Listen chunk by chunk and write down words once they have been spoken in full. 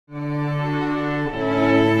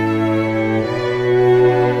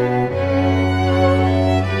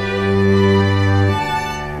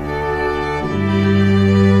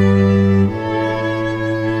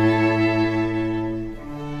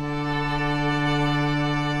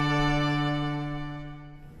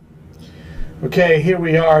Okay, here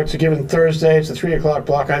we are. It's a given Thursday. It's the 3 o'clock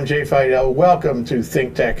block. I'm Jay Fidell. Welcome to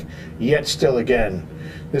ThinkTech, yet still again.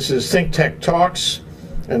 This is ThinkTech Talks,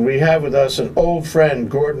 and we have with us an old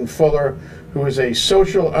friend, Gordon Fuller, who is a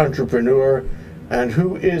social entrepreneur and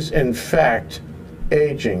who is, in fact,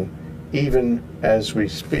 aging even as we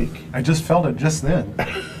speak. I just felt it just then.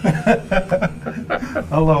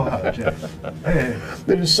 Aloha, Jay. Hey.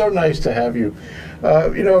 It is so nice to have you.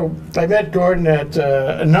 I met Gordon at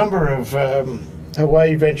a number of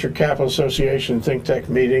Hawaii Venture Capital Association ThinkTech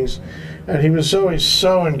meetings, and he was always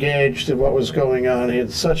so engaged in what was going on. He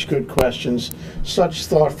had such good questions, such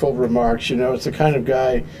thoughtful remarks. It's the kind of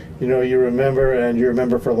guy, you remember, and you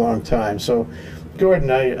remember for a long time. So,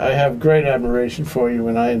 Gordon, I have great admiration for you,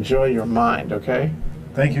 and I enjoy your mind, okay?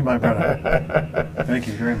 Thank you, my brother. Thank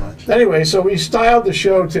you very much. Anyway, so we styled the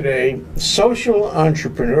show today, Social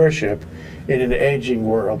Entrepreneurship in an Aging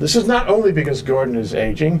World. This is not only because Gordon is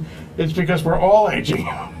aging, it's because we're all aging.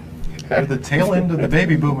 We're the tail end of the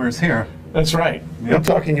baby boomers here. That's right. Yep. We're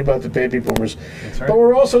talking about the baby boomers. That's right. But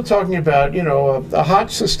we're also talking about, a hot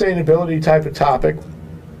sustainability type of topic.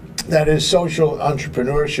 That is social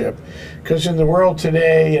entrepreneurship, because in the world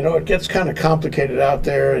today, it gets kind of complicated out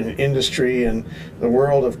there in industry and the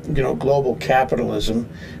world of, global capitalism,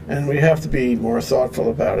 and we have to be more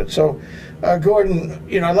thoughtful about it. So, Gordon,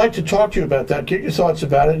 I'd like to talk to you about that. Get your thoughts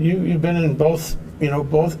about it. You've been in both,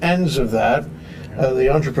 both ends of that, the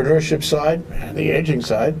entrepreneurship side and the aging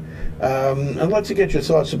side. I'd like to get your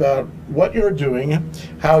thoughts about what you're doing,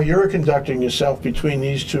 how you're conducting yourself between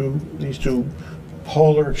these two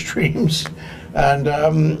polar extremes, and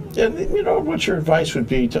what your advice would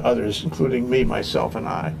be to others, including me, myself, and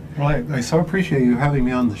I. Well, I so appreciate you having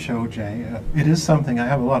me on the show, Jay. It is something I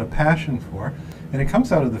have a lot of passion for, and it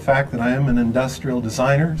comes out of the fact that I am an industrial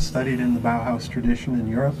designer, studied in the Bauhaus tradition in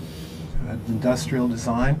Europe, industrial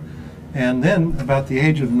design, and then about the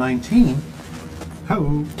age of 19,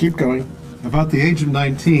 keep going. About the age of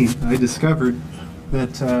 19, I discovered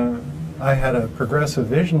that I had a progressive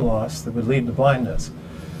vision loss that would lead to blindness.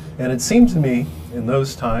 And it seemed to me in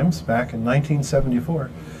those times, back in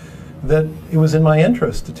 1974, that it was in my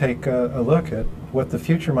interest to take a look at what the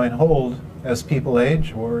future might hold as people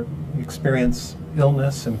age or experience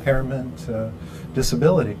illness, impairment,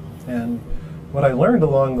 disability. And what I learned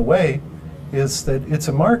along the way is that it's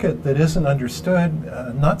a market that isn't understood,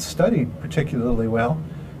 not studied particularly well,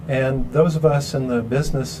 and those of us in the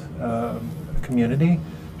business community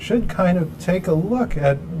should kind of take a look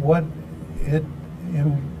at what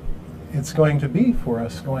it's going to be for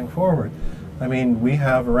us going forward. I mean, we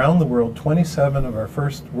have around the world 27 of our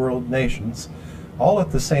first world nations all at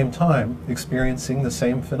the same time experiencing the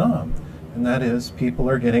same phenomenon, and that is people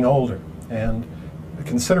are getting older, and a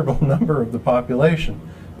considerable number of the population.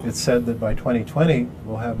 It's said that by 2020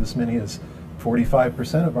 we'll have as many as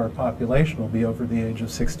 45% of our population will be over the age of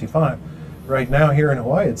 65. Right now here in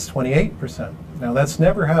Hawaii it's 28%. Now that's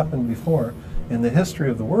never happened before in the history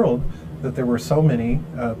of the world, that there were so many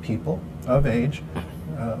people of age,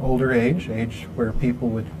 older age where people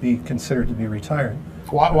would be considered to be retired.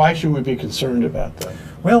 Why should we be concerned about that?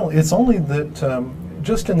 Well, it's only that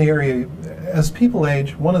just in the area, as people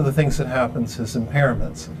age, one of the things that happens is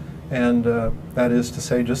impairments. And that is to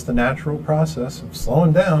say just the natural process of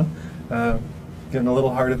slowing down, getting a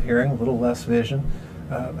little hard of hearing, a little less vision.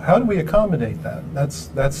 How do we accommodate that?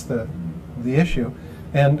 That's the issue.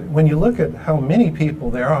 And when you look at how many people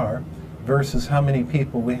there are versus how many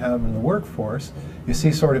people we have in the workforce, you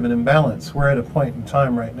see sort of an imbalance. We're at a point in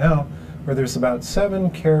time right now where there's about seven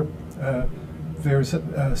care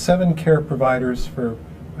providers for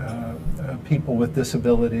people with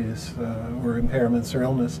disabilities or impairments or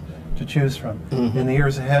illness to choose from. Mm-hmm. In the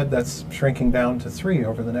years ahead, that's shrinking down to 3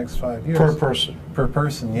 over the next 5 years. Per person? Per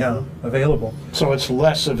person, yeah, available. So it's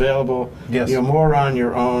less available. Yes. You're more on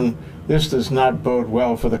your own. This does not bode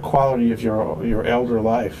well for the quality of your elder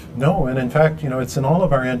life. No, and in fact, it's in all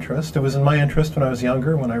of our interest. It was in my interest when I was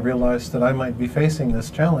younger, when I realized that I might be facing this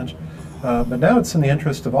challenge. But now it's in the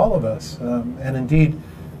interest of all of us. And indeed,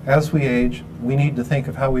 as we age, we need to think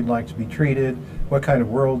of how we'd like to be treated, what kind of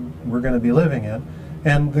world we're going to be living in.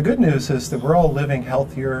 And the good news is that we're all living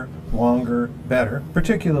healthier, longer, better,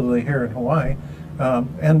 particularly here in Hawaii.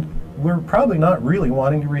 And we're probably not really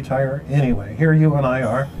wanting to retire anyway. Here you and I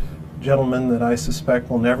are, gentlemen that I suspect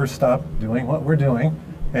will never stop doing what we're doing.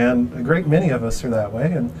 And a great many of us are that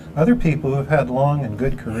way. And other people who have had long and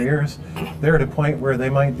good careers, they're at a point where they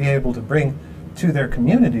might be able to bring to their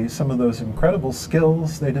communities some of those incredible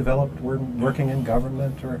skills they developed working in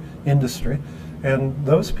government or industry. And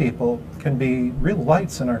those people can be real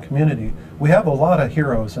lights in our community. We have a lot of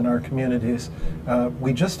heroes in our communities.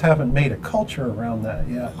 We just haven't made a culture around that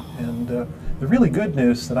yet. And the really good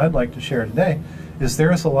news that I'd like to share today is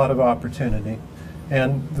there is a lot of opportunity.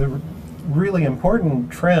 And the really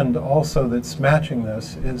important trend also that's matching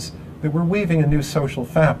this is that we're weaving a new social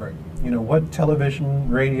fabric. You know, what television,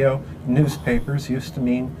 radio, newspapers used to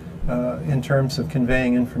mean in terms of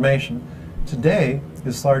conveying information today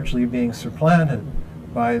is largely being supplanted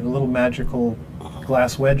by the little magical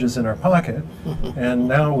glass wedges in our pocket. And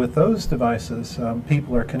now with those devices,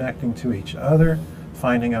 people are connecting to each other,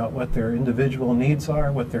 finding out what their individual needs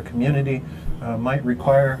are, what their community might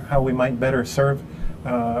require, how we might better serve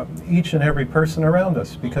each and every person around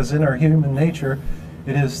us. Because in our human nature,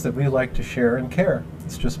 it is that we like to share and care.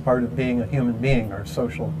 It's just part of being a human being, our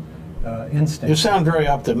social instinct. You sound very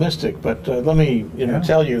optimistic, but let me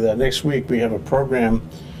tell you that next week we have a program,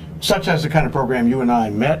 such as the kind of program you and I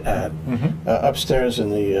met at upstairs in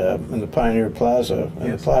the Pioneer Plaza,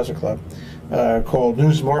 the Plaza Club, called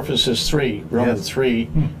Newsmorphosis 3, Roman 3,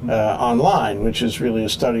 online, which is really a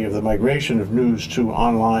study of the migration of news to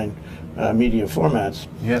online media formats.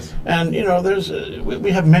 Yes. And you know,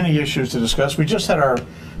 we have many issues to discuss. We just had our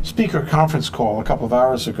speaker conference call a couple of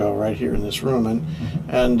hours ago right here in this room,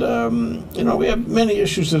 and you know, we have many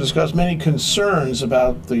issues to discuss, many concerns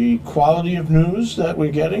about the quality of news that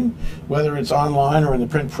we're getting, whether it's online or in the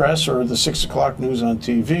print press or the 6 o'clock news on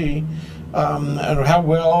TV, and how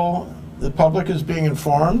well the public is being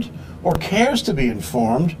informed or cares to be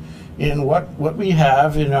informed in what we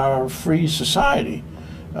have in our free society.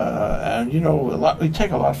 And you know, we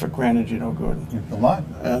take a lot for granted, you know, Gordon. A lot.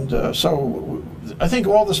 And so I think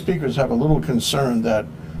all the speakers have a little concern that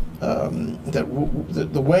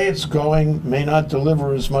the way it's going may not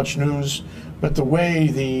deliver as much news, but the way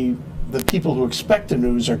the people who expect the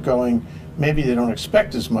news are going, maybe they don't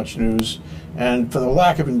expect as much news. And for the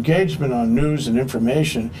lack of engagement on news and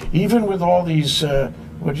information, even with all these,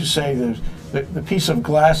 what'd you say, the piece of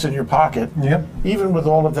glass in your pocket, even with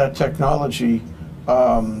all of that technology,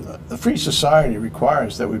 the free society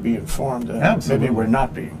requires that we be informed, and maybe we're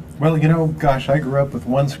not being. Well, you know, gosh, I grew up with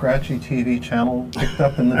one scratchy TV channel picked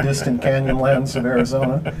up in the distant canyon lands of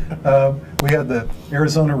Arizona. We had the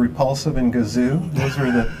Arizona Repulsive and Gazoo. Those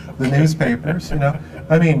were the newspapers, you know.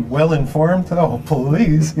 I mean, well-informed? Oh,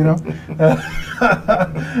 please, you know.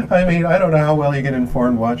 I mean, I don't know how well you get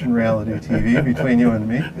informed watching reality TV between you and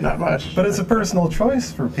me. Not much. But it's a personal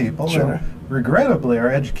choice for people. Sure. And regrettably, our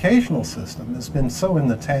educational system has been so in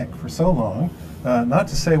the tank for so long. Not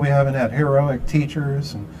to say we haven't had heroic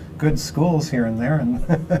teachers and good schools here and there,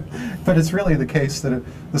 but it's really the case that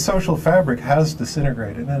the social fabric has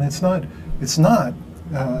disintegrated, and it's not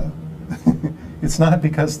it's not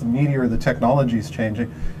because the media or the technology is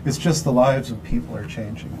changing. It's just the lives of people are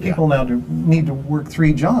changing. People now need to work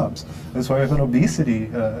 3 jobs. That's why we have an obesity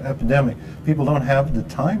epidemic. People don't have the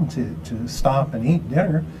time to stop and eat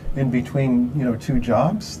dinner in between, you know, 2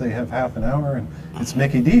 jobs. They have half an hour, and it's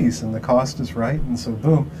Mickey D's, and the cost is right, and so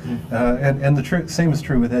boom. And the same is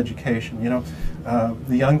true with education. You know,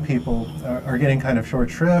 the young people are getting kind of short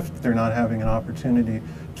shrift. They're not having an opportunity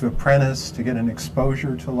to apprentice, to get an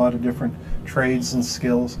exposure to a lot of different trades and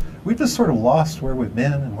skills. We've just sort of lost where we've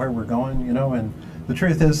been and where we're going, you know, and the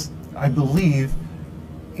truth is, I believe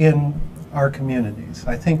in our communities.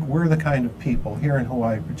 I think we're the kind of people, here in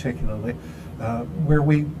Hawaii particularly, where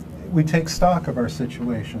we take stock of our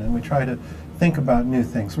situation and we try to think about new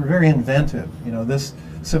things. We're very inventive. You know, this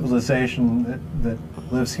civilization that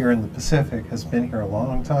lives here in the Pacific has been here a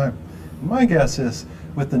long time. My guess is,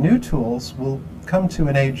 with the new tools, we'll come to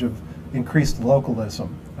an age of increased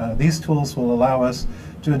localism. These tools will allow us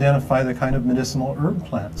to identify the kind of medicinal herb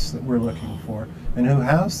plants that we're looking for and who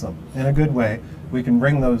has them. In a good way, we can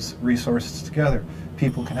bring those resources together.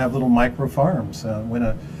 People can have little micro farms. When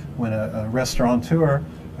a restaurateur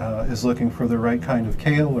is looking for the right kind of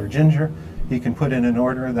kale or ginger, he can put in an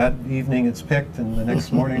order. That evening it's picked, and the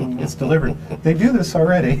next morning it's delivered. They do this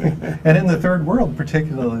already, and in the third world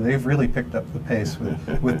particularly, they've really picked up the pace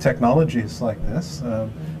with technologies like this.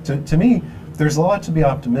 To me, there's a lot to be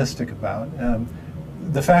optimistic about.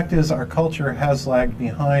 The fact is, our culture has lagged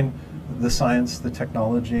behind the science, the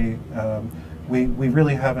technology. We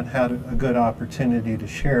really haven't had a good opportunity to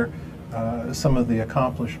share some of the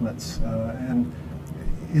accomplishments, and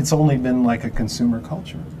it's only been like a consumer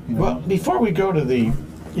culture. You know? Well, before we go to the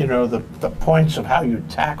you know, the points of how you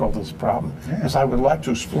tackle this problem, because I would like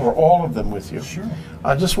to explore all of them with you. Sure.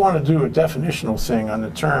 I just want to do a definitional thing on the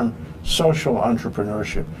term social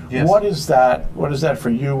entrepreneurship. Yes. What is that? What is that for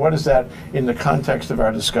you? What is that in the context of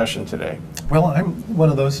our discussion today? Well, I'm one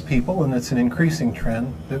of those people, and it's an increasing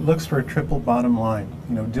trend that looks for a triple bottom line.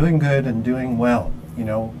 You know, doing good and doing well, you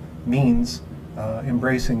know, means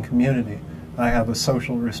embracing community. I have a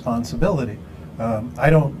social responsibility.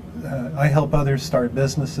 I help others start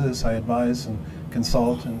businesses. I advise and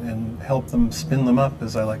consult and help them spin them up,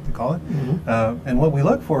 as I like to call it. And what we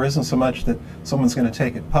look for isn't so much that someone's going to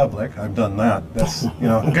take it public. I've done that. That's, you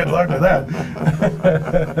know, good luck with that.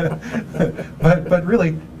 but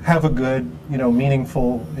really have a good, you know,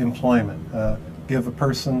 meaningful employment. Give a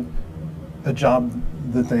person a job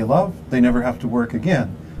that they love. They never have to work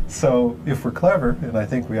again. So if we're clever, and I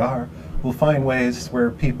think we are, we'll find ways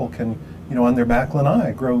where people can, you know, on their back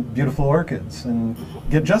lanai, grow beautiful orchids and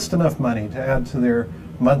get just enough money to add to their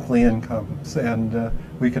monthly incomes. And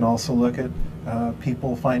we can also look at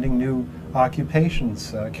people finding new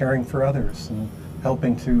occupations, caring for others, and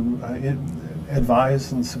helping to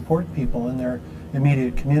advise and support people in their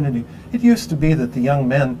immediate community. It used to be that the young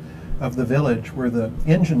men of the village were the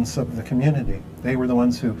engines of the community. They were the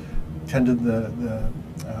ones who tended the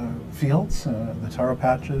fields, the taro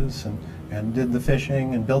patches, and did the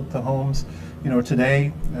fishing and built the homes. You know,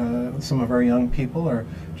 today some of our young people are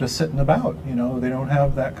just sitting about. You know, they don't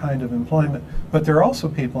have that kind of employment. But there are also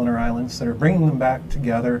people in our islands that are bringing them back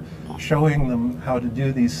together, showing them how to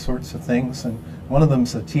do these sorts of things. And one of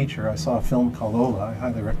them's a teacher. I saw a film called Ola. I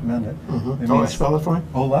highly recommend it. Spell it for me?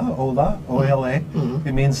 Ola, O-L-A.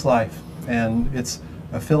 It means life. And it's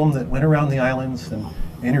a film that went around the islands and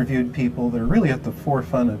interviewed people that are really at the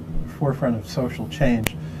forefront of social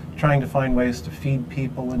change, trying to find ways to feed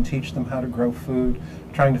people and teach them how to grow food,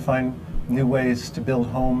 trying to find new ways to build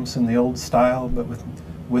homes in the old style, but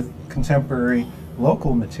with contemporary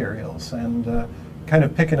local materials, and kind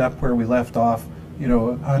of picking up where we left off, you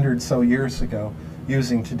know, 100 so years ago,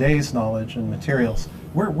 using today's knowledge and materials.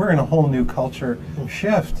 We're in a whole new culture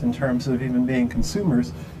shift in terms of even being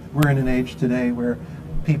consumers. We're in an age today where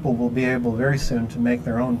people will be able very soon to make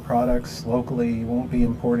their own products locally. You won't be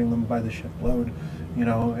importing them by the shipload, you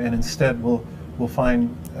know, and instead we'll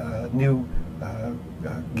find new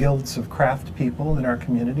guilds of craft people in our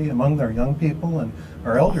community, among our young people and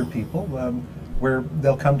our elder people, where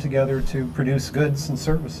they'll come together to produce goods and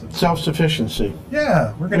services. Self-sufficiency.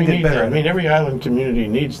 Yeah, we're going to get better. I mean, every island community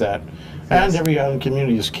needs that. And every island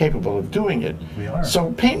community is capable of doing it. We are.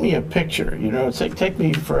 So paint me a picture, you know, take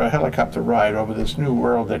me for a helicopter ride over this new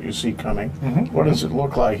world that you see coming. What does it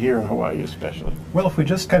look like here in Hawaii especially? Well, if we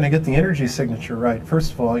just kind of get the energy signature right,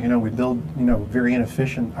 first of all, you know, we build, you know, very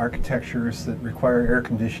inefficient architectures that require air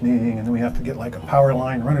conditioning, and then we have to get like a power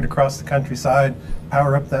line, run it across the countryside,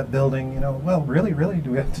 power up that building, you know. Well, really,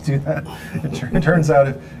 do we have to do that? It turns out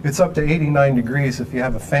if it's up to 89 degrees, if you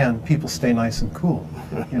have a fan, people stay nice and cool,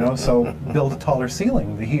 you know, so build a taller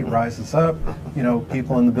ceiling. The heat rises up, you know,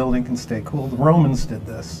 people in the building can stay cool. The Romans did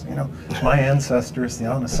this, you know. My ancestors, the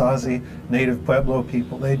Anasazi, native Pueblo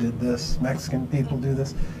people, they did this. Mexican people do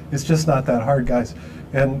this. It's just not that hard, guys.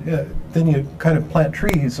 And then you kind of plant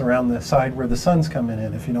trees around the side where the sun's coming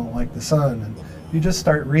in if you don't like the sun. And you just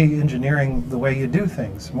start re-engineering the way you do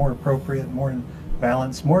things, more appropriate, more in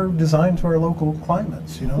balance, more designed to our local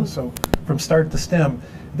climates, you know, so from start to stem.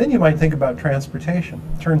 Then you might think about transportation.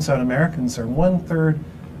 Turns out Americans are 1/3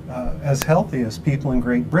 as healthy as people in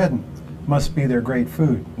Great Britain. Must be their great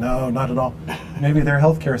food. No, not at all. Maybe their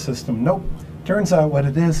healthcare system. Nope. Turns out what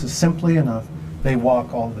it is simply enough, they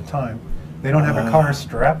walk all the time. They don't have a car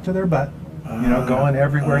strapped to their butt, you know, going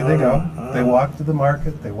everywhere they go. They walk to the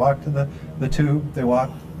market, they walk to the tube, they walk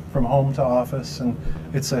from home to office, and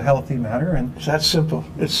it's a healthy matter. And It's that simple.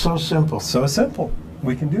 It's so simple. So simple.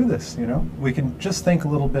 We can do this, you know. We can just think a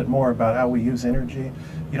little bit more about how we use energy.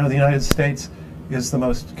 You know, the United States is the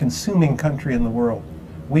most consuming country in the world.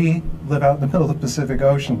 We live out in the middle of the Pacific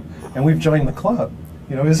Ocean, and we've joined the club.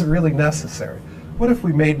 You know, is it really necessary? What if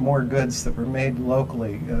we made more goods that were made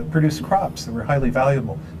locally, produced crops that were highly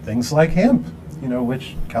valuable? Things like hemp, you know,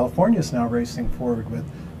 which California is now racing forward with,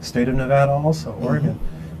 state of Nevada also, Oregon.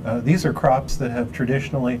 These are crops that have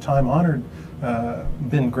traditionally, time-honored,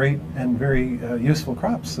 been great and very useful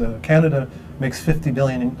crops. Canada makes $50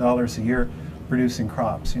 billion a year producing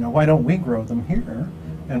crops. You know, why don't we grow them here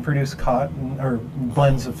and produce cotton or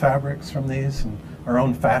blends of fabrics from these and our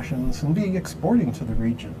own fashions and be exporting to the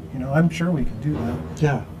region? You know, I'm sure we could do that.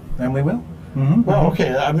 Yeah. And we will. Well,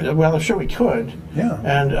 okay. I mean, well, I'm sure we could. Yeah.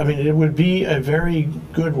 And I mean, it would be a very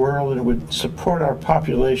good world, and it would support our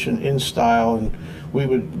population in style, and we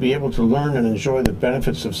would be able to learn and enjoy the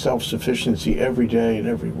benefits of self-sufficiency every day in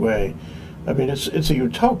every way. I mean, it's a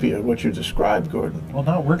utopia, what you described, Gordon. Well,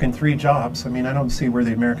 not working 3 jobs. I mean, I don't see where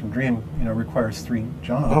the American dream, requires 3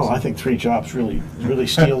 jobs. Oh, I think 3 jobs really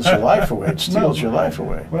steals your life away. It steals your life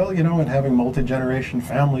away. Well, and having multi-generation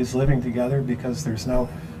families living together because there's no,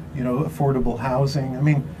 affordable housing. I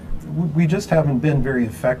mean, we just haven't been very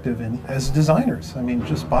effective as designers. I mean,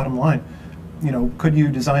 just bottom line, could you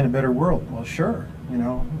design a better world? Well, sure.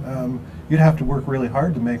 You'd have to work really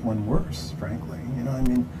hard to make one worse, frankly. I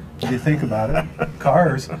mean, if you think about it,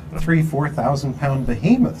 cars, 3,000-4,000 pound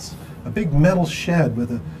behemoths, a big metal shed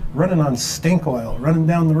running on stink oil, running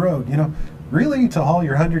down the road. Really, to haul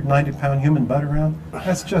your 190 pound human butt around?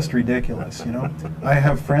 That's just ridiculous. I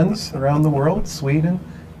have friends around the world, Sweden,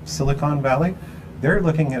 Silicon Valley. They're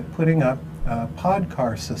looking at putting up pod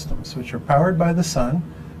car systems, which are powered by the sun,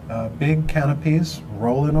 big canopies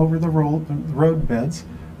rolling over the road beds,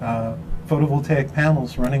 photovoltaic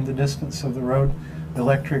panels running the distance of the road,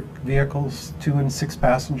 electric vehicles, 2 and 6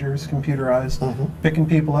 passengers, computerized, picking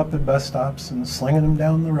people up at bus stops and slinging them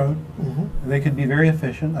down the road. They could be very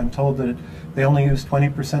efficient. I'm told that they only use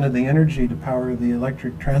 20% of the energy to power the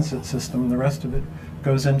electric transit system. The rest of it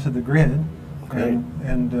goes into the grid. Okay.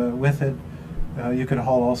 And with it, you could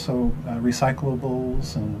haul also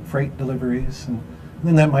recyclables and freight deliveries, and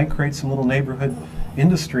then that might create some little neighborhood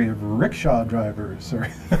industry of rickshaw drivers or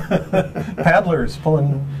paddlers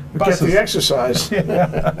pulling buses. Get the exercise.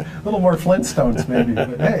 Yeah. A little more Flintstones maybe,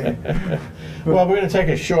 but hey. Well, we're going to take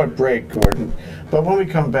a short break, Gordon. But when we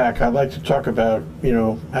come back, I'd like to talk about,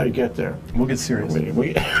 how to get there. We'll get serious.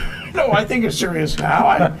 No, I think it's serious now.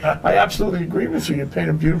 I absolutely agree with you. You paint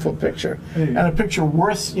a beautiful picture, and a picture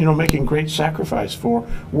worth making great sacrifice for,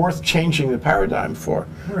 worth changing the paradigm for.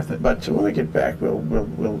 Worth it. But when we get back,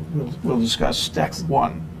 we'll discuss step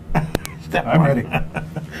 1. I'm ready.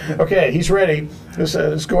 Okay, he's ready. This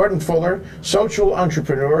is Gordon Fuller, social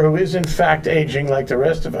entrepreneur who is in fact aging like the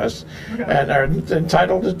rest of us. Okay. And our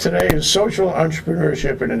title today is Social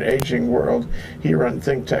Entrepreneurship in an Aging World here on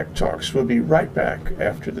ThinkTech Talks. We'll be right back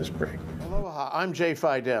after this break. Aloha, I'm Jay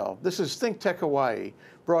Fidell. This is ThinkTech Hawaii,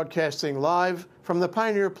 broadcasting live from the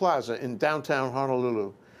Pioneer Plaza in downtown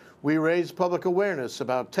Honolulu. We raise public awareness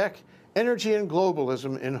about tech, energy, and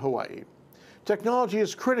globalism in Hawaii. Technology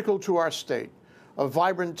is critical to our state. A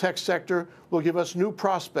vibrant tech sector will give us new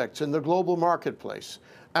prospects in the global marketplace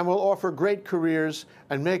and will offer great careers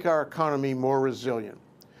and make our economy more resilient.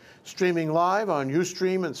 Streaming live on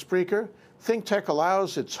Ustream and Spreaker, ThinkTech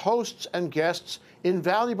allows its hosts and guests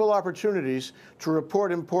invaluable opportunities to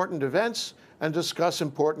report important events and discuss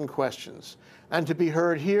important questions, and to be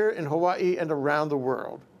heard here in Hawaii and around the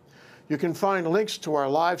world. You can find links to our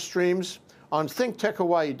live streams on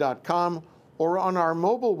thinktechhawaii.com or on our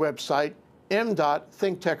mobile website,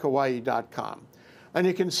 m.thinktechhawaii.com. And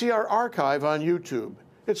you can see our archive on YouTube.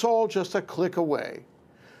 It's all just a click away.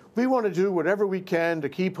 We want to do whatever we can to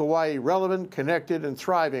keep Hawaii relevant, connected, and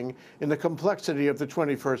thriving in the complexity of the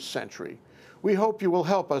 21st century. We hope you will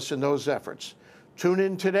help us in those efforts. Tune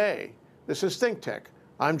in today. This is ThinkTech.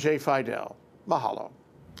 I'm Jay Fidell. Mahalo.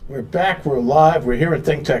 We're back. We're live. We're here at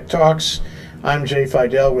ThinkTech Talks. I'm Jay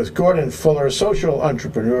Fidell with Gordon Fuller, social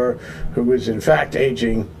entrepreneur who is in fact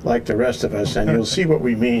aging like the rest of us, and you'll see what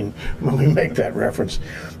we mean when we make that reference.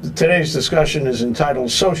 Today's discussion is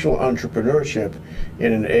entitled Social Entrepreneurship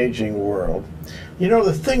in an Aging World.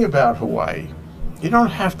 The thing about Hawaii, you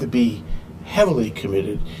don't have to be heavily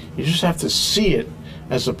committed. You just have to see it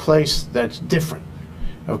as a place that's different,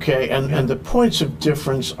 okay? And the points of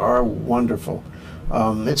difference are wonderful.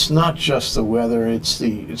 It's not just the weather, it's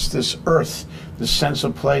this earth, the sense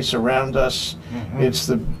of place around us. It's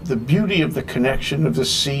the beauty of the connection of the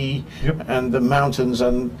sea and the mountains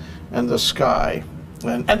and the sky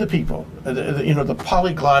and the people. The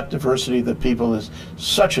polyglot diversity of the people is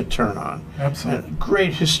such a turn on. Absolutely. And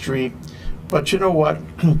great history. But you know what?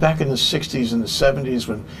 Back in the 60s and the 70s,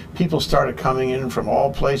 when people started coming in from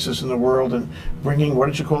all places in the world and bringing, what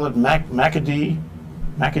did you call it, Mickey D.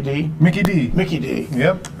 Mickey D.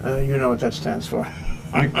 Yep. You know what that stands for.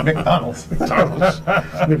 McDonald's. McDonald's.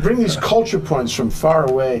 They bring these culture points from far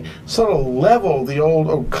away, sort of level the old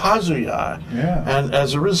Okazuya. Yeah. And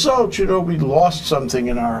as a result, we lost something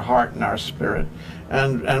in our heart and our spirit.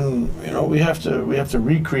 And we have to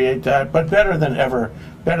recreate that, but better than ever,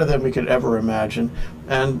 better than we could ever imagine.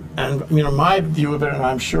 And my view of it, and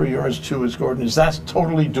I'm sure yours too, is Gordon, is that's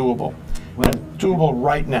totally doable. And doable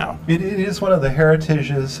right now. It is one of the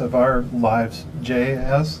heritages of our lives, Jay,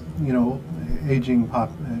 as aging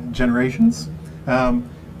generations.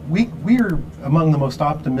 We are among the most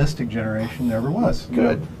optimistic generation there ever was.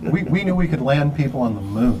 Good. We knew we could land people on the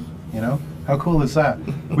moon. You know, how cool is that?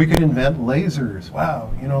 We could invent lasers.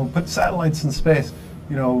 Wow. You know, put satellites in space.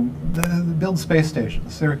 You know, build space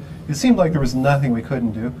stations. It seemed like there was nothing we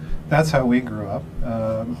couldn't do. That's how we grew up.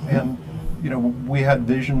 And you know, we had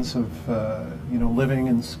visions of you know, living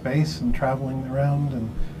in space and traveling around, and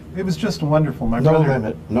it was just wonderful. My No brother,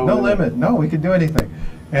 limit. no limit. No, we could do anything.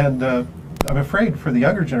 And I'm afraid for the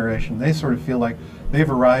younger generation, they sort of feel like they've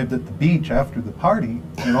arrived at the beach after the party,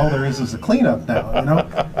 and all there is a cleanup now, you know?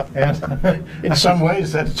 And in some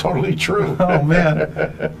ways, that's totally true. Oh,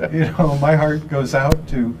 man. You know, my heart goes out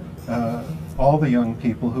to all the young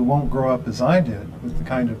people who won't grow up as I did, with the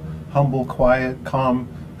kind of humble, quiet, calm,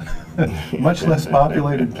 much less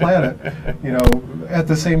populated planet. You know, at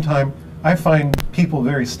the same time, I find people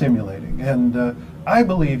very stimulating, and I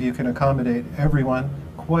believe you can accommodate everyone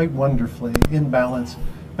quite wonderfully in balance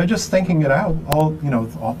by just thinking it out all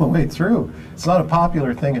the way through. It's not a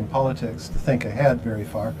popular thing in politics to think ahead very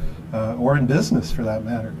far, or in business for that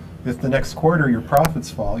matter. If the next quarter your profits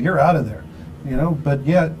fall, you're out of there, you know. But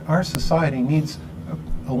yet our society needs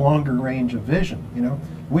a longer range of vision. You know,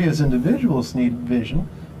 we as individuals need vision,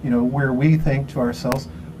 you know, where we think to ourselves,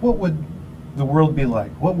 what would the world be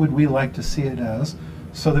like? What would we like to see it as,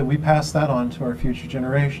 so that we pass that on to our future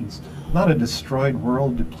generations? Not a destroyed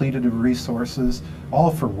world, depleted of resources,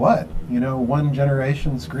 all for what? You know, one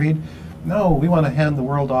generation's greed? No, we want to hand the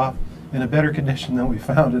world off in a better condition than we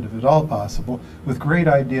found it, if at all possible, with great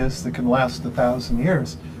ideas that can last 1,000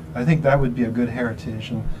 years. I think that would be a good heritage,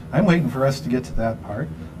 and I'm waiting for us to get to that part.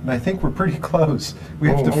 And I think we're pretty close. We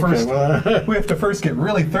have to first get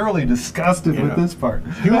really thoroughly disgusted with this part.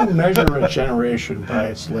 You measure a generation by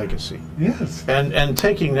its legacy. Yes. And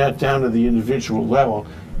taking that down to the individual level,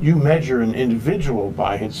 you measure an individual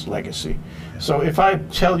by its legacy. So if I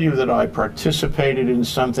tell you that I participated in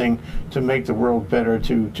something to make the world better,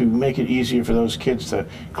 to make it easier for those kids to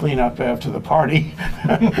clean up after the party,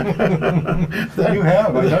 then, you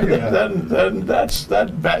have, I know you have. Then that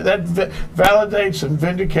validates and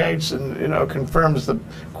vindicates and, you know, confirms the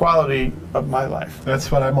quality of my life.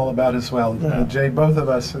 That's what I'm all about as well. Yeah. Jay, both of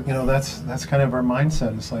us, you know, that's kind of our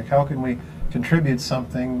mindset. It's like, how can we contribute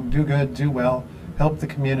something, do good, do well, help the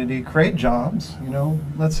community, create jobs, you know,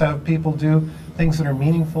 let's have people do things that are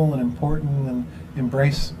meaningful and important and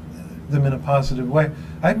embrace them in a positive way.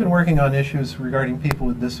 I've been working on issues regarding people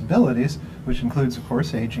with disabilities, which includes, of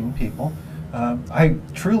course, aging people. I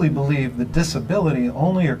truly believe that disability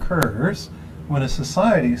only occurs when a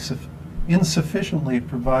society insufficiently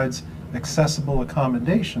provides accessible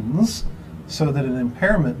accommodations so that an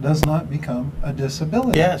impairment does not become a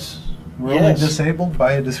disability. Yes. We're only disabled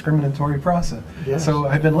by a discriminatory process. Yes. So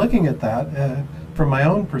I've been looking at that from my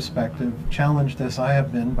own perspective, challenged as I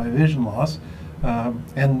have been by vision loss,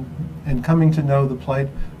 and coming to know the plight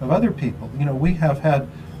of other people. You know, we have had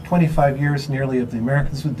 25 years nearly of the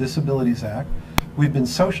Americans with Disabilities Act. We've been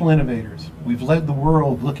social innovators. We've led the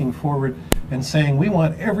world looking forward and saying we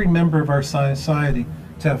want every member of our society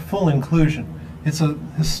to have full inclusion. It's a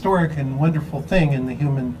historic and wonderful thing in the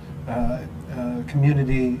human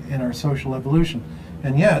community, in our social evolution.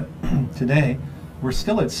 And yet, today, we're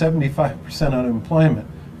still at 75% unemployment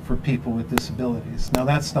for people with disabilities. Now,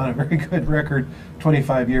 that's not a very good record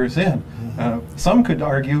 25 years in. Some could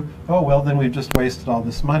argue, oh, well, then we've just wasted all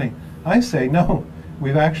this money. I say, no,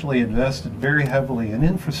 we've actually invested very heavily in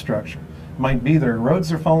infrastructure. Might be their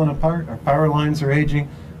roads are falling apart, our power lines are aging,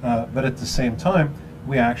 but at the same time,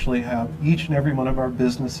 we actually have each and every one of our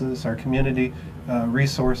businesses, our community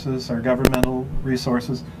resources, our governmental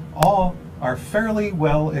resources, all are fairly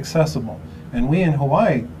well accessible. And we in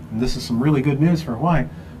Hawaii, and this is some really good news for Hawaii,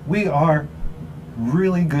 we are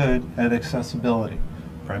really good at accessibility,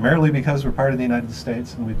 primarily because we're part of the United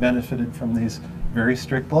States and we've benefited from these very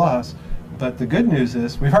strict laws. But the good news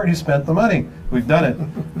is we've already spent the money. We've done it.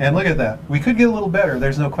 And look at that. We could get a little better,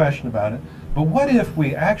 there's no question about it. But what if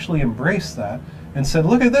we actually embraced that and said,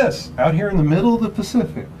 look at this, out here in the middle of the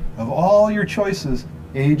Pacific, of all your choices,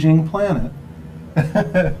 aging planet,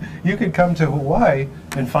 you could come to Hawaii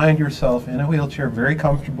and find yourself in a wheelchair, very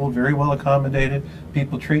comfortable, very well accommodated,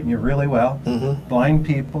 people treating you really well, blind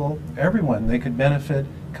people, everyone, they could benefit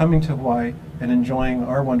coming to Hawaii and enjoying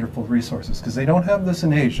our wonderful resources, because they don't have this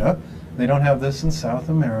in Asia, they don't have this in South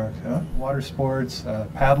America. Water sports,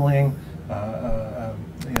 paddling,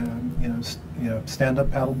 stand-up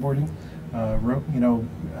paddleboarding,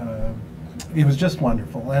 it was just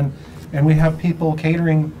wonderful. And we have people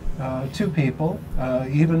catering to people,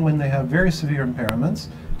 even when they have very severe impairments,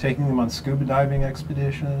 taking them on scuba diving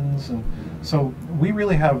expeditions. And so we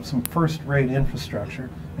really have some first-rate infrastructure.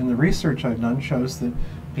 And the research I've done shows that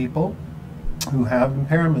people who have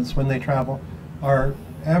impairments when they travel are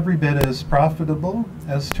every bit as profitable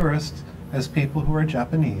as tourists as people who are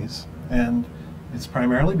Japanese. And it's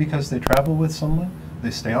primarily because they travel with someone, they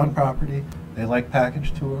stay on property, they like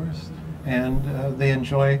package tours, and they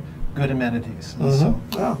enjoy good amenities. And so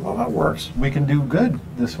well, that works. we can do good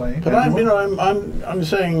this way. But I'm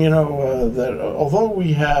saying, that although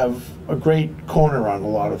we have a great corner on a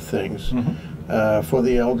lot of things for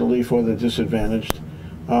the elderly, for the disadvantaged,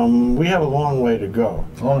 we have a long way to go.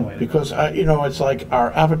 Long way to because it's like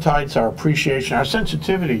our appetites, our appreciation, our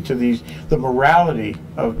sensitivity to the morality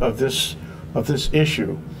of this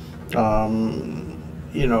issue,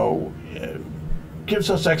 gives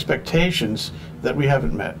us expectations that we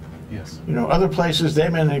haven't met. Yes. Other places, they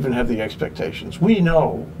may not even have the expectations. We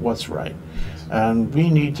know what's right, and we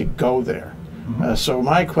need to go there. So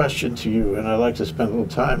my question to you, and I'd like to spend a little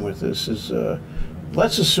time with this, is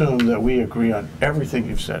let's assume that we agree on everything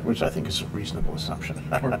you've said, which I think is a reasonable assumption.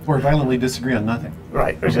 or violently disagree on nothing.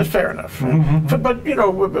 Right, which is fair enough. But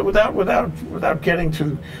without getting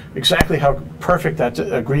to exactly how perfect that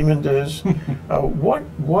agreement is,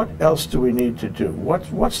 what else do we need to do?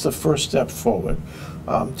 What's the first step forward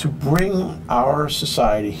to bring our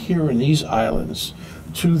society here in these islands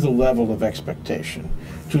to the level of expectation,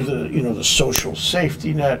 to the social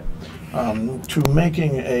safety net, to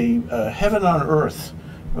making a heaven on earth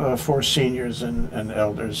for seniors and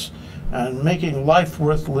elders, and making life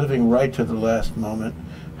worth living right to the last moment?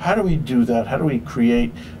 How do we do that? How do we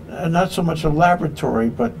create not so much a laboratory,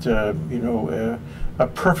 but a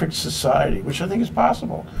perfect society, which I think is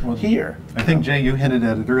possible here? I think, Jay, you hinted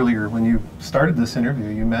at it earlier when you started this interview.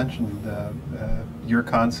 You mentioned your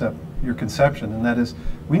concept, your conception, and that is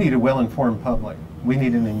we need a well-informed public. We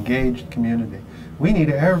need an engaged community. We need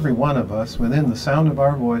every one of us within the sound of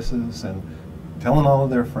our voices and telling all of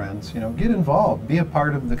their friends, get involved, be a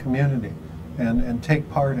part of the community, and take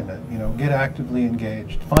part in it. Get actively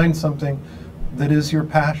engaged. Find something that is your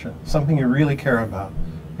passion, something you really care about,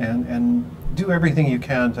 and do everything you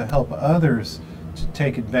can to help others to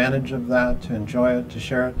take advantage of that, to enjoy it, to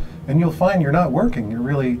share it. And you'll find you're not working, you're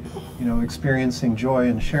really experiencing joy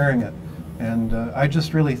and sharing it. And I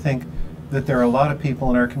just really think that there are a lot of people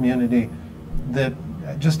in our community that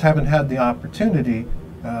just haven't had the opportunity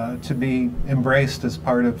to be embraced as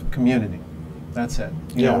part of community. That's it.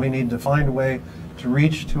 We need to find a way to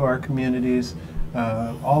reach to our communities,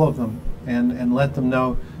 all of them, and let them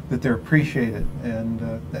know that they're appreciated.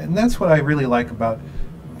 And that's what I really like about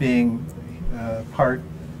being part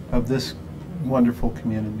of this wonderful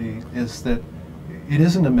community, is that it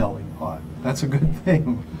isn't a melting pot. That's a good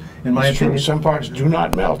thing, in my opinion. True. Some parts do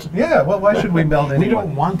not melt. Yeah, well, why should we melt anyone? We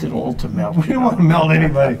don't want it all to melt. We don't want to melt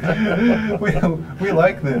anybody. we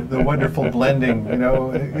like the wonderful blending.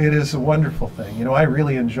 It is a wonderful thing. I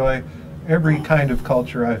really enjoy every kind of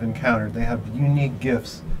culture I've encountered. They have unique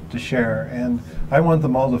gifts to share, and I want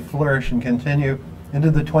them all to flourish and continue into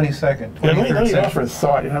the 22nd, 23rd let me century. offer a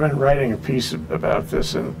thought. I've been writing a piece about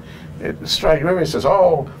this, and it strikes me. Everybody says,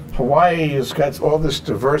 "Oh, Hawaii has got all this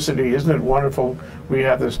diversity. Isn't it wonderful? We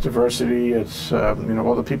have this diversity. It's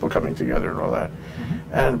all the people coming together and all that."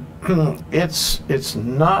 And it's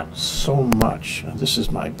not so much. And this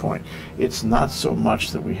is my point. It's not so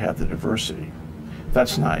much that we have the diversity.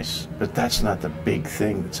 That's nice, but that's not the big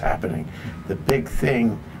thing that's happening. The big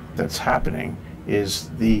thing that's happening is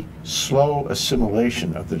the slow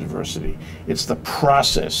assimilation of the diversity. It's the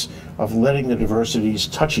process of letting the diversities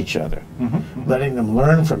touch each other, letting them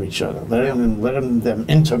learn from each other, letting them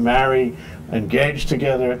intermarry, engage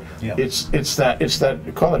together. It's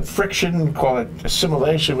that call it friction, call it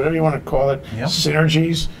assimilation, whatever you want to call it,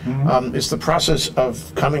 synergies. It's the process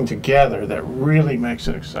of coming together that really makes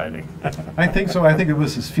it exciting. I think so. I think it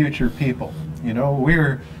was his future people.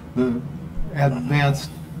 We're the advanced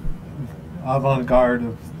avant-garde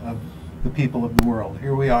of the people of the world.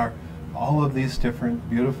 Here we are, all of these different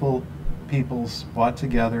beautiful peoples brought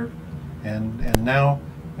together, and now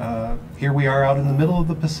here we are out in the middle of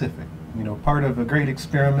the Pacific, part of a great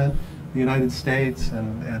experiment, the United States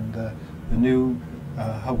and the new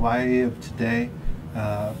Hawaii of today.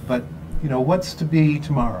 But what's to be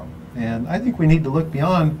tomorrow? And I think we need to look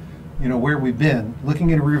beyond where we've been.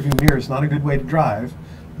 Looking at a rearview mirror is not a good way to drive.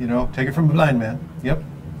 Take it from a blind man.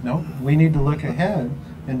 No, we need to look ahead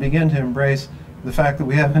and begin to embrace the fact that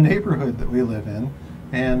we have a neighborhood that we live in,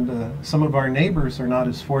 and some of our neighbors are not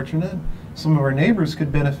as fortunate. Some of our neighbors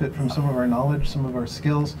could benefit from some of our knowledge, some of our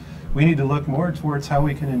skills. We need to look more towards how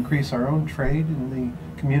we can increase our own trade in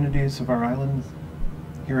the communities of our islands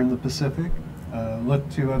here in the Pacific, look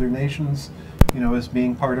to other nations, as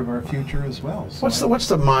being part of our future as well. So What's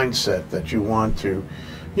the mindset that you want to,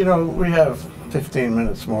 we have 15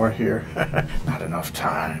 minutes more here. Not enough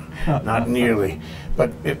time, not nearly.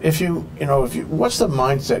 But if you, what's the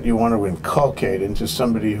mindset you want to inculcate into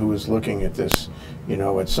somebody who is looking at this,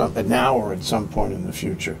 now or at some point in the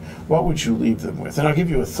future? What would you leave them with? And I'll give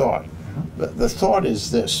you a thought. The thought is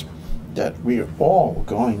this, that we are all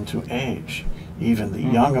going to age. Even the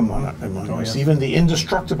young among us, even the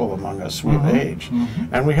indestructible among us will age.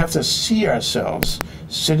 And we have to see ourselves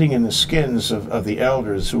sitting in the skins of the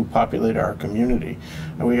elders who populate our community.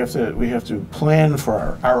 And we have to plan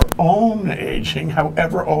for our own aging,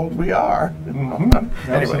 however old we are.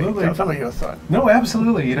 Absolutely. Anyway, tell me your thought. No,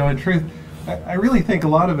 absolutely. In truth, I really think a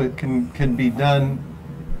lot of it can be done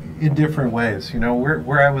in different ways.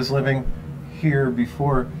 Where I was living here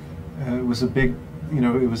before, it was a big,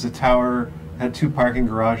 it was a tower, had 2 parking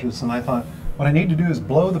garages, and I thought, what I need to do is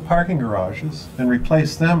blow the parking garages and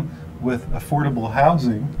replace them with affordable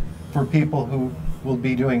housing for people who will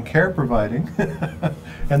be doing care providing.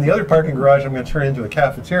 And the other parking garage I'm going to turn into a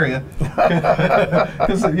cafeteria,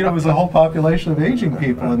 because it was a whole population of aging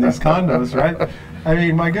people in these condos, right? I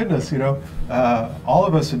mean, my goodness, all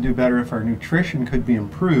of us would do better if our nutrition could be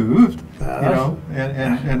improved,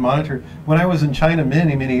 and monitored. When I was in China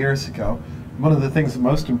many years ago, one of the things that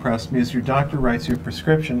most impressed me is your doctor writes you a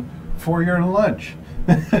prescription for your lunch.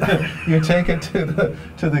 You take it to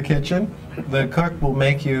the kitchen. The cook will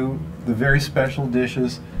make you the very special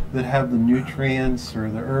dishes that have the nutrients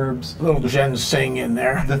or the herbs. A little ginseng in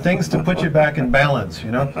there. The things to put you back in balance,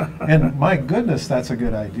 And my goodness, that's a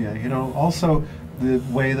good idea. Also the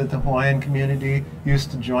way that the Hawaiian community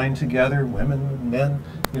used to join together, women, men,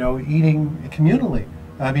 eating communally.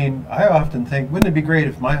 I mean, I often think, wouldn't it be great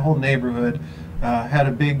if my whole neighborhood had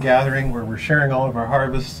a big gathering where we're sharing all of our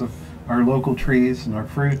harvests of our local trees and our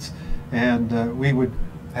fruits, and we would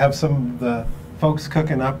have some of the folks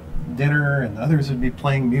cooking up dinner, and others would be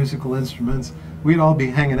playing musical instruments. We'd all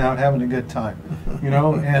be hanging out, having a good time,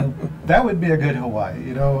 and that would be a good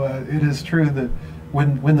Hawaii. It is true that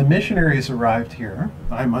when the missionaries arrived here,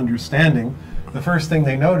 I'm understanding, the first thing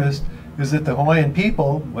they noticed is that the Hawaiian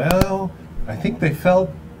people, well, I think they felt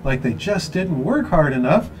like they just didn't work hard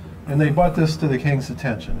enough, and they brought this to the king's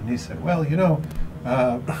attention. And he said, well,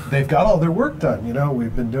 they've got all their work done.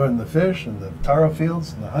 We've been doing the fish and the taro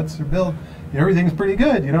fields and the huts are built. Everything's pretty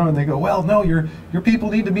good, And they go, well, no, your people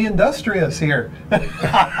need to be industrious here.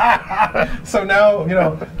 So now,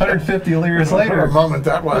 150 years later. For a moment,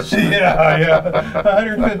 that was. Yeah.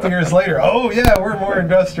 150 years later, oh yeah, we're more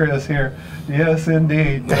industrious here. Yes,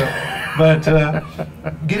 indeed. But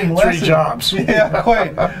getting less 3 jobs. Yeah,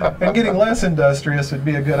 quite. And getting less industrious would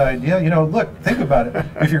be a good idea. Look, think about it.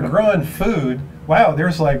 If you're growing food, wow,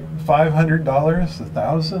 there's like $500,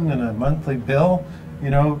 $1,000 in a monthly bill.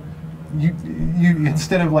 You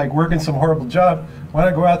instead of like working some horrible job, why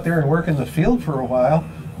not go out there and work in the field for a while,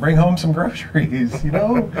 bring home some groceries,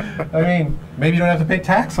 I mean, maybe you don't have to pay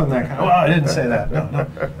tax on that well, I didn't say that, no.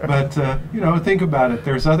 But, think about it.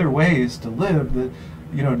 There's other ways to live that,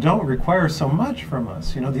 don't require so much from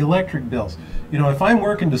us. The electric bills. If I'm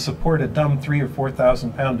working to support a dumb 3,000 or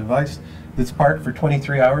 4,000 pound device that's parked for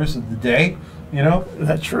 23 hours of the day,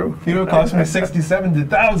 That's true. It cost me $67,000 to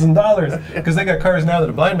 $1,000 because they got cars now that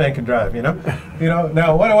a blind man can drive,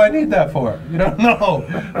 Now, what do I need that for? No.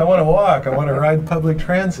 I want to walk. I want to ride public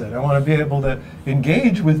transit. I want to be able to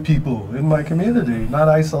engage with people in my community, not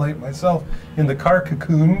isolate myself in the car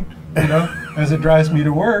cocoon, as it drives me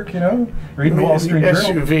to work, reading Wall Street Journal.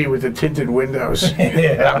 SUV with the tinted windows.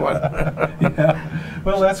 Yeah. That one. Yeah.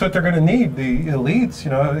 Well, that's what they're going to need, the elites,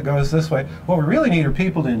 it goes this way. What we really need are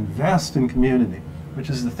people to invest in community, which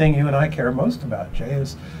is the thing you and I care most about, Jay,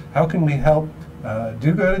 is how can we help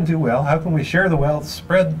do good and do well? How can we share the wealth,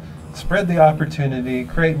 spread the opportunity,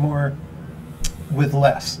 create more with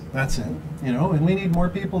less? That's it, and we need more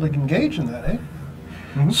people to engage in that, eh?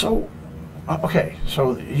 Mm-hmm. So, okay,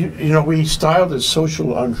 so we styled as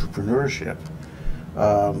social entrepreneurship.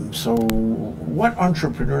 So what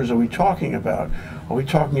entrepreneurs are we talking about? Are we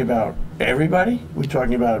talking about everybody? Are we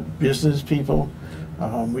talking about business people?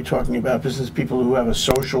 Are we talking about business people who have a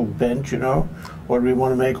social bent, Or do we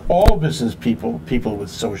want to make all business people with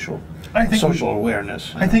social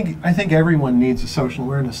awareness? I think everyone needs a social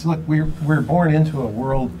awareness. Look, we're born into a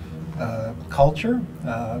world culture.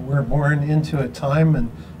 We're born into a time and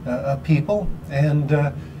a people,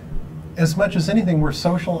 and as much as anything, we're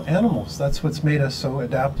social animals. That's what's made us so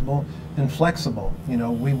adaptable and flexible.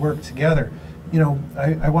 We work together.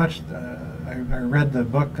 I watched, I read the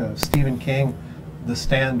book of Stephen King, The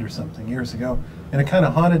Stand or something, years ago, And it kind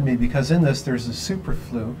of haunted me because in this there's a super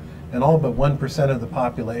flu, and all but 1% of the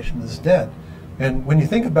population is dead. And when you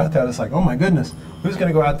think about that, it's like, oh my goodness, who's going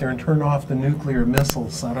to go out there and turn off the nuclear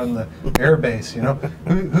missiles out on the air base? You know,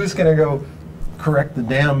 who's going to go correct the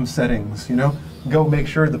dam settings? You know, go make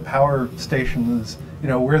sure the power station is, you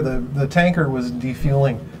know, where the tanker was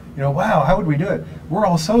defueling. You know, wow, how would we do it? We're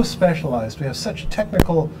all so specialized. We have such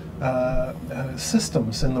technical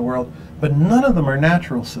systems in the world, but none of them are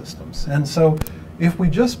natural systems. And so if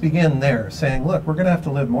we just begin there, saying, look, we're going to have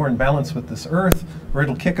to live more in balance with this earth, or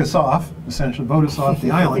it'll kick us off, essentially vote us off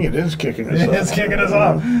the island. I think it is kicking us off. It's kicking us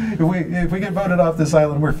off. If we get voted off this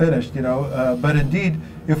island, we're finished, you know. But indeed,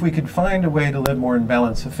 if we could find a way to live more in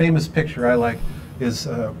balance, a famous picture I like is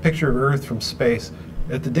a picture of Earth from space.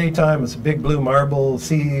 At the daytime, it's big blue marble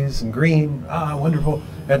seas and green, wonderful.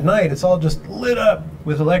 At night, it's all just lit up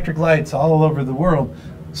with electric lights all over the world.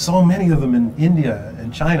 So many of them in India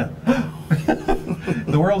and China.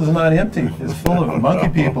 The world is not empty. It's full of monkey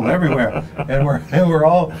people everywhere, and we're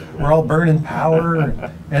all burning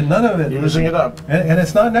power, and none of it using it up. And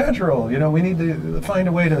it's not natural. You know, we need to find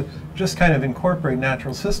a way to just kind of incorporate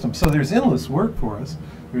natural systems. So there's endless work for us.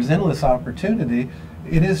 There's endless opportunity.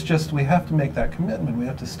 It is just we have to make that commitment. We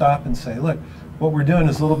have to stop and say, look, what we're doing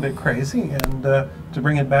is a little bit crazy, and to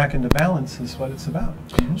bring it back into balance is what it's about.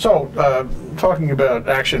 So, talking about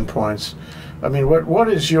action points, I mean, what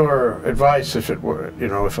is your advice, if it were, you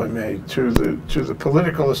know, if I may, to the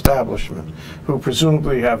political establishment, who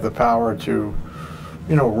presumably have the power to,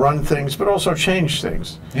 you know, run things, but also change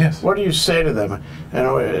things? Yes. What do you say to them? You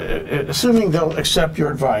know, assuming they'll accept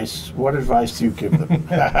your advice, what advice do you give them?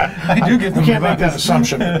 I do give them advice. You can't make that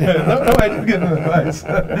assumption. No, I do give them advice.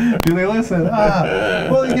 Do they listen?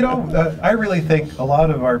 Well, you know, I really think a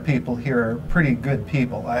lot of our people here are pretty good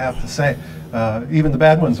people, I have to say. Even the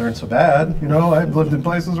bad ones aren't so bad. You know, I've lived in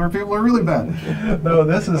places where people are really bad. No,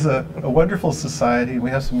 this is a wonderful society. We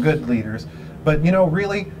have some good leaders. But, you know,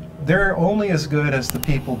 really, they're only as good as the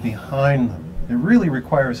people behind them. It really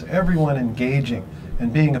requires everyone engaging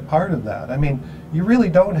and being a part of that. I mean, you really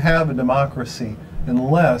don't have a democracy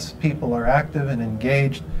unless people are active and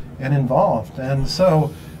engaged and involved. And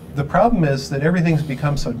so the problem is that everything's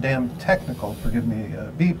become so damn technical. Forgive me,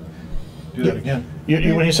 beep. Do that again.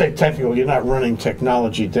 When you say technical, you're not running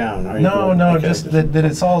technology down, are you? No, just that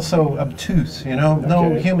it's all so obtuse, you know? Okay.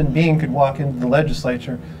 No human being could walk into the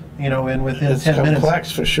legislature, you know, and within 10 minutes,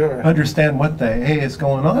 complex for sure, understand what the A is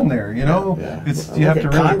going on there, you know? Yeah. It's you have to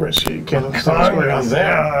really Congress, you can't understand what's going on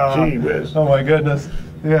there. Gee whiz. Oh my goodness.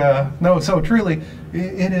 Yeah. No, so truly,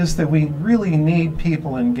 it is that we really need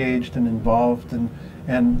people engaged and involved,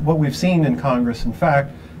 and what we've seen in Congress, in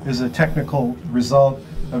fact, is a technical result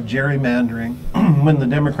of gerrymandering. When the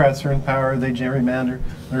Democrats are in power, they gerrymander.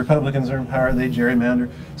 The Republicans are in power, they gerrymander.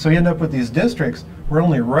 So you end up with these districts where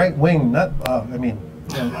only right-wing left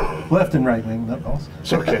and right-wing nutballs.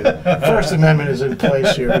 It's okay. First Amendment is in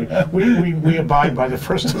place here. We abide by the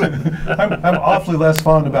First Amendment. I'm awfully less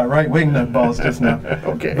fond about right-wing nutballs just now.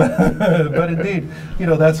 Okay. But indeed, you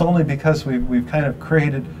know, that's only because we've kind of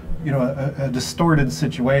created, you know, a distorted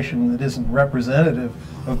situation that isn't representative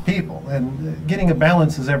of people. And getting a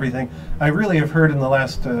balance is everything. I really have heard in the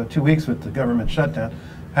last 2 weeks with the government shutdown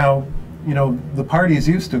how, you know, the parties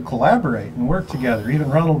used to collaborate and work together.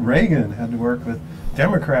 Even Ronald Reagan had to work with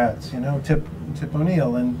Democrats, you know, Tip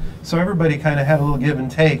O'Neill. And so everybody kind of had a little give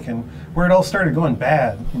and take. And where it all started going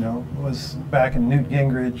bad, you know, was back in Newt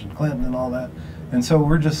Gingrich and Clinton and all that. And so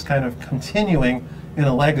we're just kind of continuing in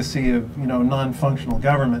a legacy of, you know, non-functional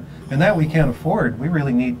government, and that we can't afford. We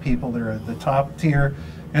really need people that are at the top tier,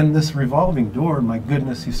 and this revolving door, my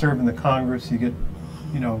goodness, you serve in the Congress, you get,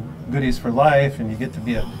 you know, goodies for life, and you get to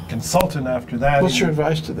be a consultant after that. What's your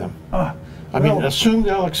advice to them? I mean, assume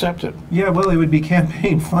they'll accept it. Yeah, well, it would be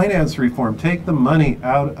campaign finance reform. Take the money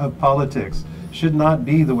out of politics. Should not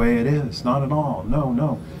be the way it is, not at all.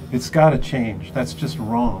 No. It's got to change. That's just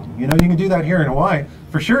wrong. You know, you can do that here in Hawaii.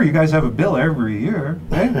 For sure, you guys have a bill every year,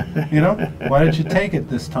 right? You know, why don't you take it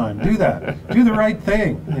this time? Do that. Do the right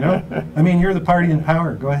thing, you know? I mean, you're the party in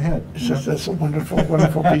power. Go ahead. That's a wonderful,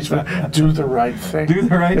 wonderful piece of do the right thing. Do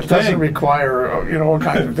the right thing. It doesn't require, you know, all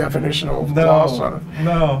kinds of definitional gloss on it.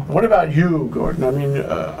 No. What about you, Gordon? I mean,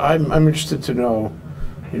 I'm interested to know,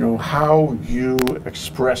 you know, how you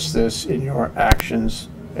express this in your actions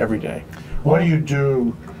every day. What do you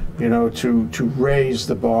do, you know, to raise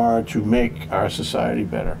the bar, to make our society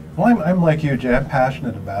better? Well, I'm like you, Jay. I'm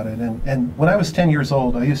passionate about it. And when I was 10 years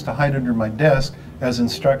old, I used to hide under my desk as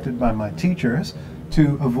instructed by my teachers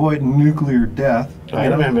to avoid nuclear death. I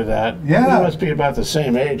remember that. Yeah. We must be about the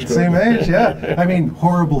same age. Same age, yeah. I mean,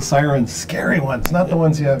 horrible sirens, scary ones, not the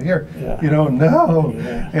ones you have here. Yeah. You know, no.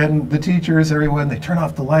 Yeah. And the teachers, everyone, they turn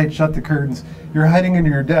off the light, shut the curtains. You're hiding into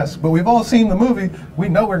your desk. But we've all seen the movie. We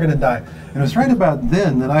know we're going to die. And it was right about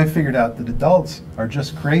then that I figured out that adults are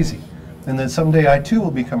just crazy. And that someday I too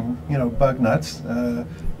will become, you know, bug nuts,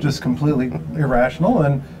 just completely irrational.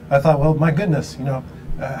 And I thought, well, my goodness, you know,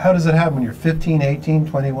 how does it happen when you're 15, 18,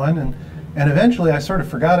 21? And eventually I sort of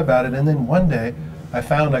forgot about it. And then one day I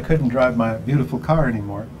found I couldn't drive my beautiful car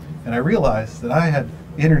anymore. And I realized that I had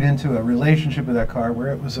entered into a relationship with that car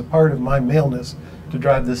where it was a part of my maleness to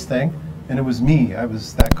drive this thing. And it was me. I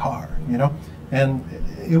was that car, you know. And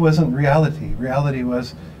it wasn't reality. Reality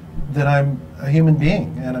was that I'm a human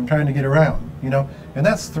being and I'm trying to get around, you know. And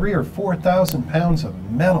that's 3,000 or 4,000 pounds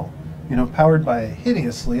of metal, you know, powered by a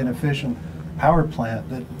hideously inefficient power plant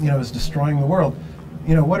that, you know, is destroying the world.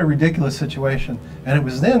 You know, what a ridiculous situation. And it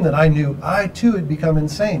was then that I knew I too had become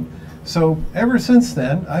insane. So ever since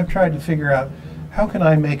then, I've tried to figure out how can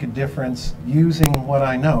I make a difference using what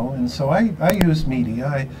I know. And so I use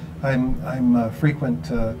media. I'm a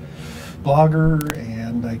frequent blogger,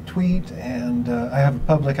 and I tweet, and I have a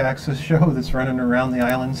public access show that's running around the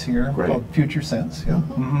islands here. Great. Called Future Sense. Yeah.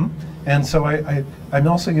 And so I'm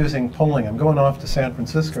also using polling. I'm going off to San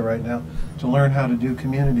Francisco right now to learn how to do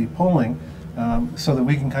community polling so that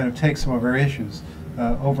we can kind of take some of our issues.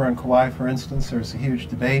 Over on Kauai, for instance, there's a huge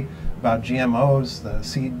debate about GMOs, the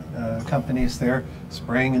seed companies there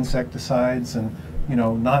spraying insecticides and, you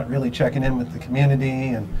know, not really checking in with the community,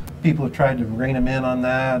 and people have tried to rein them in on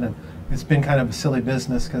that, and it's been kind of a silly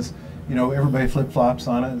business because, you know, everybody flip-flops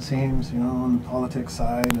on it, it seems, you know, on the politics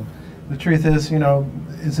side. And the truth is, you know,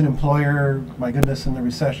 as an employer, my goodness, in the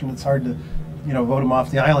recession, it's hard to, you know, vote them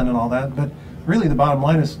off the island and all that. But really the bottom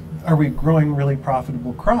line is, are we growing really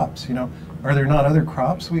profitable crops? You know, are there not other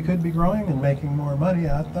crops we could be growing and making more money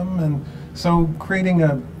at them? And so creating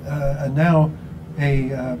an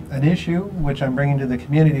issue, which I'm bringing to the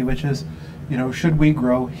community, which is, you know, should we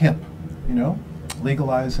grow hemp? You know,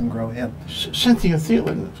 legalize and grow hemp. Cynthia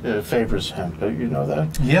Thielen favors hemp. You know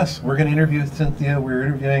that? Yes, we're going to interview Cynthia. We're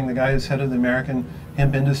interviewing the guy who's head of the American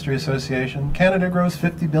Hemp Industry Association. Canada grows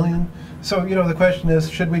 50 billion. So, you know, the question is,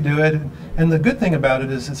 should we do it? And the good thing about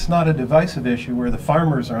it is it's not a divisive issue where the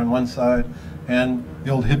farmers are on one side and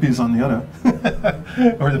the old hippies on the other,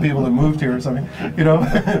 or the people that moved here or something, you know.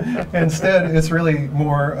 Instead, it's really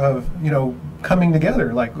more of, you know, coming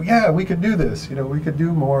together, like, yeah, we could do this, you know, we could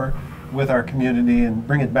do more with our community and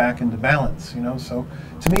bring it back into balance, you know. So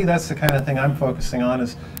to me, that's the kind of thing I'm focusing on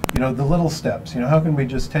is, you know, the little steps, you know, how can we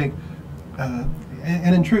just take,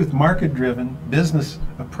 and in truth, market-driven business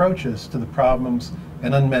approaches to the problems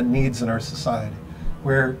and unmet needs in our society,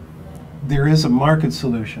 where there is a market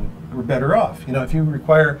solution, we're better off. You know, if you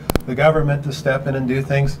require the government to step in and do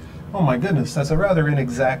things, oh my goodness, that's a rather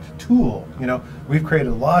inexact tool. You know, we've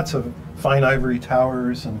created lots of fine ivory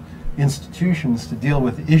towers and institutions to deal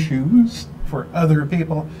with issues for other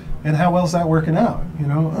people, and how well is that working out? You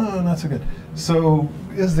know, oh, not so good. So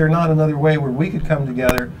is there not another way where we could come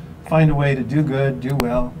together, find a way to do good, do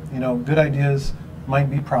well? You know, good ideas might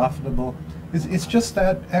be profitable. It's just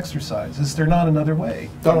that exercise. Is there not another way?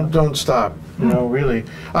 Don't stop. You know, really.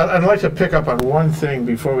 I'd like to pick up on one thing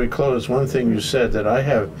before we close. One thing you said that I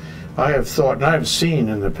have thought and I have seen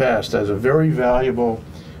in the past as a very valuable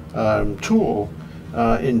tool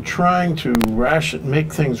in trying to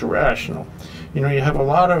make things rational. You know, you have a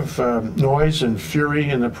lot of noise and fury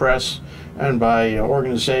in the press and by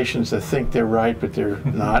organizations that think they're right but they're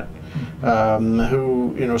not,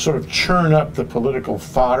 who, you know, sort of churn up the political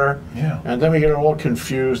fodder, and then we get all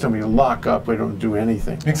confused and we lock up, we don't do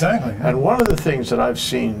anything. Exactly. Yeah. And one of the things that I've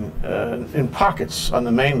seen in pockets on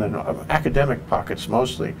the mainland, academic pockets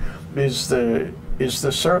mostly, is the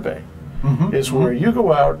survey. Is where you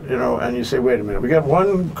go out, you know, and you say, wait a minute, we got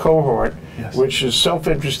one cohort which is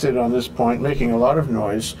self-interested on this point, making a lot of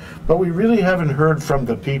noise, but we really haven't heard from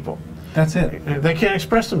the people. That's it. They can't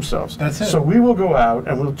express themselves. That's it. So we will go out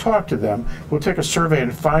and we'll talk to them. We'll take a survey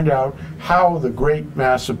and find out how the great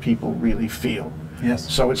mass of people really feel.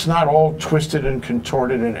 Yes. So it's not all twisted and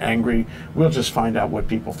contorted and angry. We'll just find out what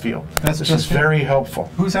people feel. This is very helpful.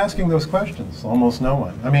 Who's asking those questions? Almost no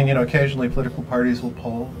one. I mean, you know, occasionally political parties will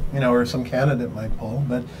poll, you know, or some candidate might poll,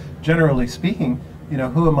 but generally speaking, you know,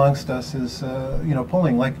 who amongst us is, you know,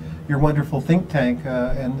 polling? Like your wonderful think tank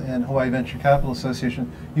and Hawaii Venture Capital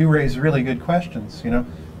Association, you raise really good questions, you know.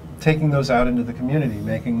 Taking those out into the community,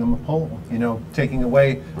 making them a poll, you know, taking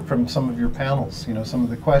away from some of your panels, you know, some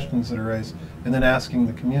of the questions that are raised, and then asking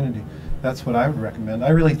the community. That's what I would recommend. I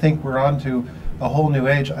really think we're on to a whole new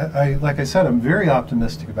age. Like I said, I'm very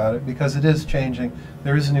optimistic about it because it is changing.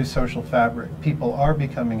 There is a new social fabric. People are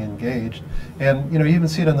becoming engaged. And, you know, you even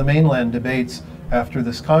see it in the mainland debates after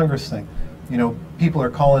this Congress thing. You know, people are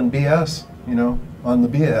calling BS, you know, on the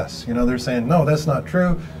BS. You know, they're saying, no, that's not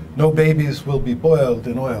true. No babies will be boiled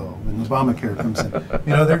in oil when Obamacare comes in.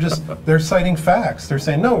 You know, they're citing facts. They're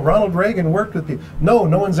saying, no, Ronald Reagan worked with people. No,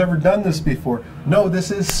 no one's ever done this before. No,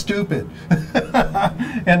 this is stupid.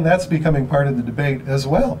 And that's becoming part of the debate as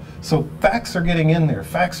well. So facts are getting in there.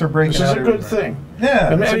 Facts are breaking out. This is a good thing.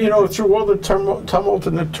 Yeah. And you know, through all the tumult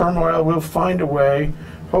and the turmoil, we'll find a way.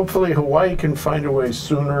 Hopefully Hawaii can find a way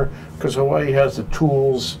sooner because Hawaii has the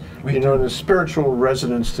tools, the spiritual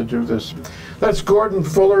resonance to do this. That's Gordon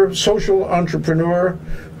Fuller, social entrepreneur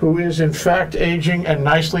who is in fact aging, and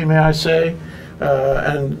nicely, may I say.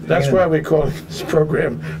 And that's why we call this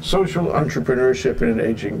program Social Entrepreneurship in an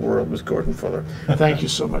Aging World with Gordon Fuller. Thank you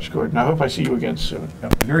so much, Gordon. I hope I see you again soon.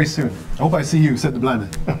 Yep, very soon. I hope I see you, said the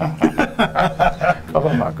blind man.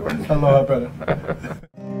 Aloha, Gordon. Aloha, brother.